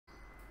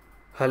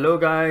Hello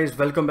guys,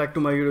 welcome back to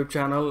my YouTube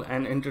channel,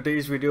 and in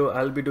today's video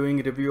I'll be doing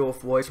review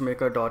of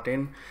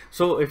voicemaker.in.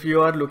 So if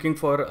you are looking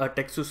for a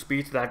text to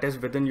speech that is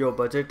within your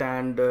budget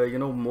and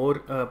more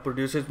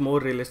produces more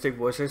realistic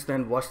voices,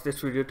 then watch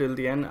this video till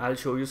the end. I'll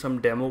show you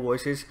some demo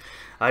voices.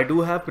 I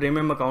do have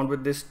premium account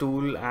with this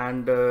tool,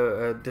 and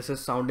this is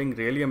sounding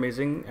really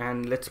amazing.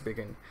 And let's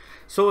begin.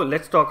 So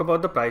let's talk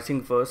about the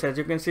pricing first. As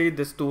you can see,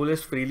 this tool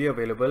is freely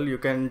available. You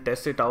can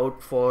test it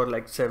out for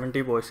like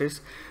 70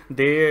 voices.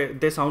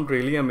 They sound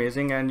really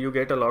amazing, and you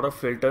get a lot of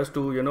filters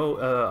to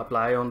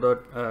apply on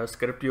the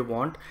script you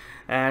want.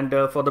 And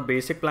for the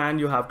basic plan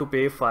you have to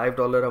pay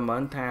 $5 a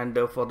month, and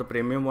for the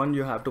premium one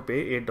you have to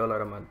pay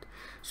 $8 a month.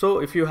 So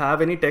if you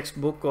have any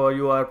textbook, or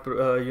you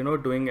are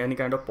doing any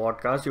kind of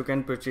podcast, you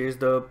can purchase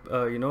the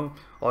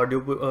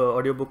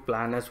audiobook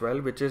plan as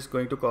well, which is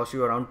going to cost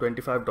you around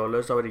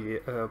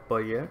 $25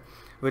 per year,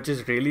 which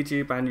is really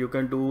cheap, and you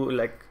can do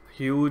like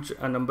huge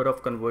number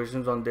of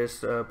conversions on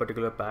this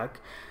particular pack.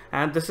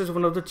 And this is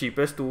one of the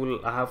cheapest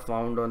tool I have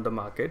found on the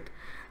market.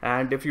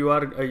 And if you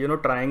are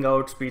trying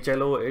out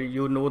Speechelo,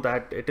 you know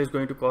that it is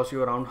going to cost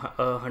you around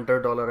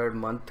 $100 a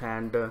month,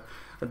 and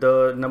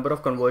the number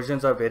of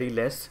conversions are very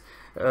less.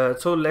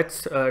 So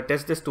let's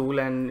test this tool,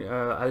 and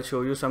I'll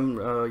show you some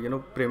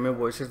premium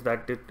voices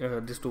that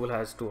this tool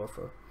has to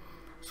offer.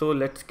 So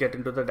let's get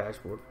into the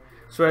dashboard.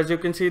 So as you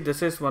can see,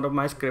 this is one of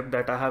my script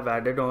that I have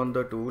added on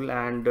the tool,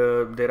 and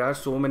there are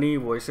so many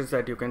voices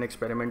that you can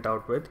experiment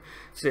out with.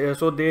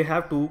 So they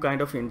have two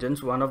kind of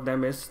engines. One of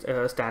them is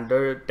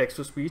standard text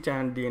to speech,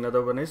 and the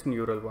another one is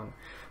neural one.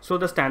 So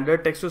the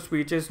standard text to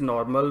speech is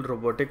normal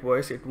robotic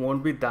voice. It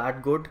won't be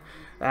that good,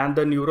 and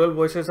the neural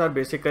voices are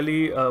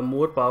basically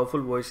more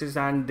powerful voices,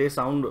 and they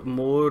sound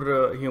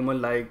more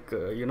human like.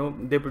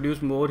 They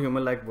produce more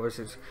human like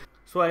voices.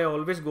 So I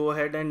always go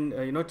ahead and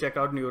check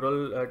out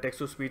neural text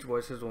to speech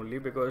voices only,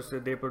 because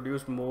they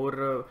produce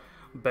more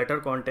better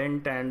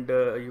content, and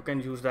you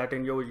can use that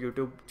in your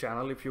YouTube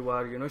channel. If you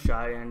are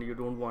shy and you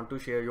don't want to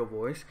share your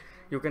voice,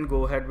 you can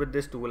go ahead with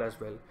this tool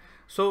as well.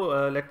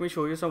 So let me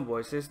show you some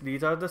voices.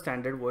 These are the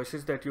standard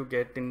voices that you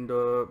get in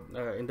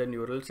the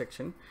neural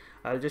section.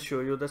 I'll just show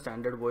you the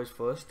standard voice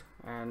first,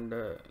 and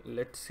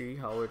let's see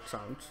how it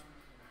sounds.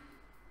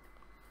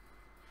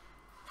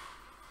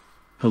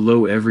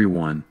 Hello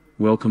everyone.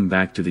 Welcome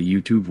back to the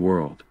YouTube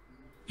world.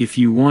 If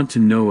you want to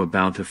know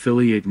about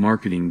affiliate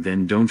marketing,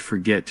 then don't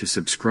forget to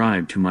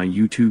subscribe to my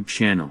YouTube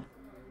channel.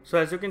 So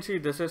as you can see,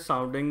 this is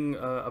sounding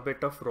a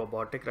bit of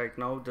robotic right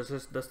now. This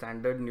is the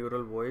standard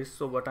neural voice.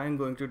 So what I'm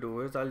going to do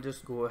is I'll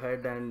just go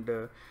ahead and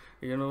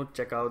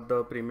check out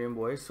the premium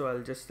voice. So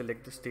I'll just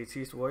select the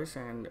Stacy's voice,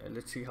 and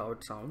let's see how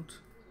it sounds.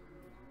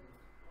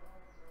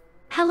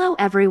 Hello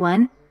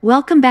everyone,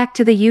 welcome back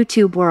to the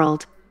YouTube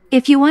world.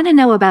 If you want to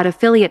know about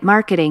affiliate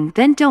marketing,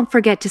 then don't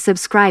forget to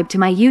subscribe to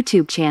my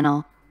YouTube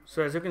channel.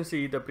 So as you can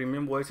see, the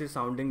premium voice is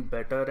sounding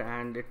better,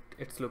 and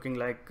it's looking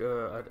like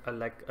a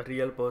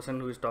real person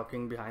who is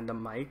talking behind the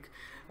mic.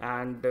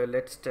 And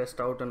let's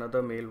test out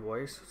another male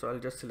voice. So I'll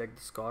just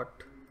select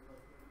Scott.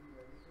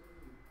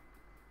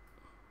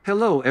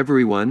 Hello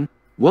everyone,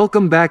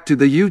 welcome back to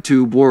the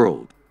YouTube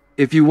world.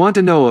 If you want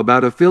to know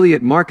about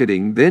affiliate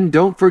marketing, then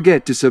don't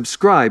forget to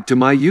subscribe to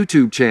my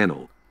YouTube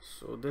channel.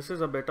 So this is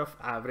a bit of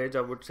average,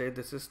 I would say.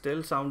 This is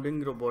still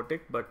sounding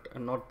robotic, but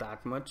not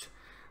that much.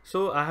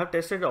 So I have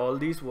tested all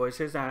these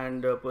voices,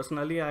 and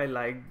personally I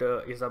liked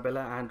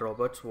Isabella and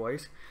Robert's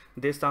voice.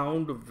 They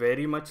sound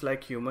very much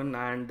like human,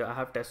 and I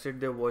have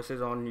tested their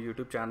voices on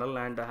YouTube channel,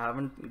 and I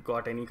haven't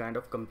got any kind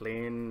of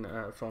complaint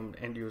from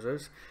end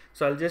users.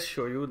 So I'll just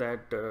show you that.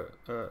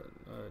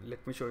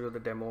 Let me show you the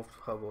demo of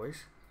her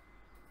voice.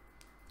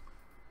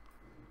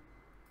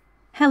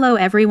 Hello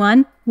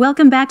everyone,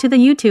 welcome back to the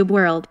YouTube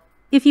world.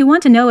 If you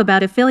want to know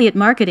about affiliate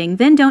marketing,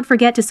 then don't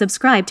forget to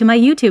subscribe to my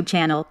YouTube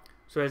channel.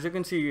 So as you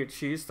can see,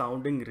 she's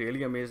sounding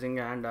really amazing,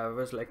 and I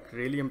was like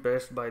really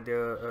impressed by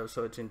their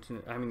search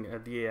engine,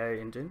 the AI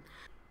engine.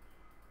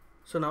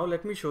 So now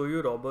let me show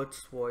you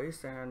Robert's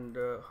voice and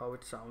how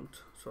it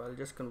sounds. So I'll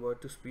just convert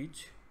to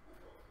speech.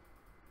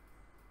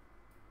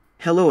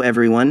 Hello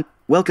everyone,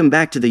 welcome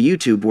back to the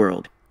YouTube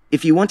world.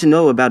 If you want to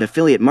know about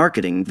affiliate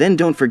marketing, then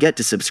don't forget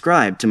to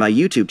subscribe to my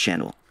YouTube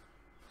channel.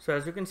 So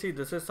as you can see,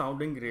 this is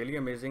sounding really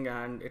amazing,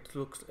 and it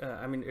looks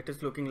it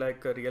is looking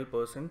like a real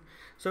person.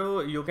 So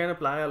you can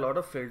apply a lot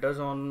of filters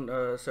on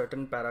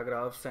certain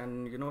paragraphs,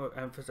 and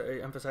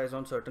emphasize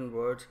on certain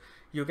words.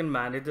 You can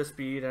manage the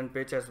speed and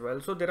pitch as well.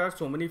 So there are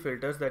so many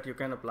filters that you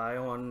can apply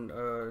on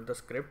the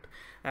script.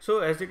 So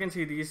as you can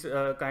see, these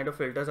kind of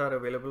filters are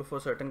available for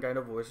certain kind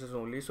of voices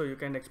only, so you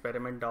can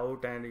experiment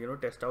out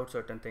and test out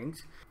certain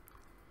things.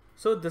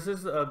 So this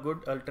is a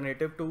good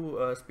alternative to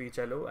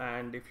Speechelo,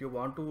 and if you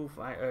want to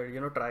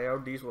try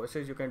out these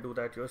voices, you can do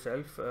that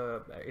yourself.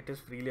 It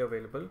is freely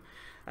available,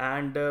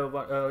 and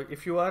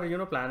if you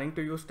are planning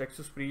to use text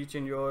to speech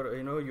in your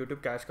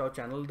YouTube cash cow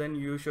channel, then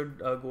you should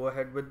go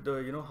ahead with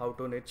the how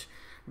to niche.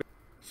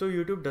 So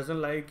YouTube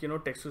doesn't like, you know,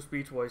 text to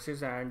speech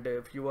voices, and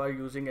if you are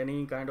using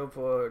any kind of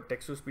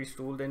text to speech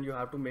tool, then you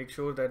have to make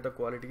sure that the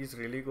quality is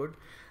really good.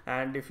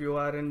 And if you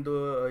are in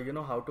the you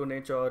know, how to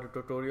niche or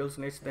tutorials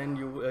niche, then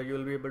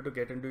you'll be able to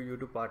get into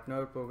YouTube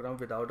partner program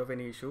without of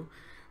any issue,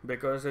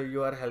 because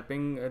you are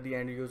helping the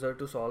end user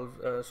to solve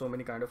so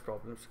many kind of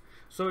problems.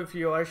 So if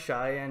you are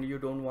shy and you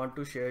don't want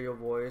to share your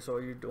voice,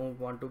 or you don't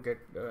want to get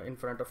in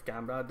front of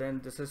camera, then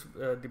this is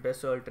the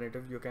best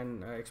alternative you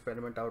can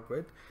experiment out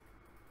with.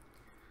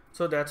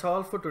 So that's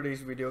all for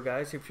today's video,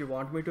 guys. If you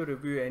want me to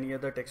review any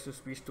other text to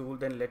speech tool,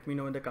 then let me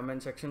know in the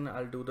comment section.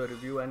 I'll do the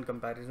review and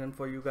comparison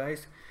for you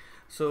guys.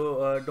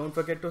 So don't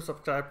forget to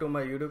subscribe to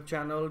my YouTube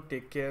channel.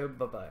 Take care.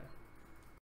 Bye bye.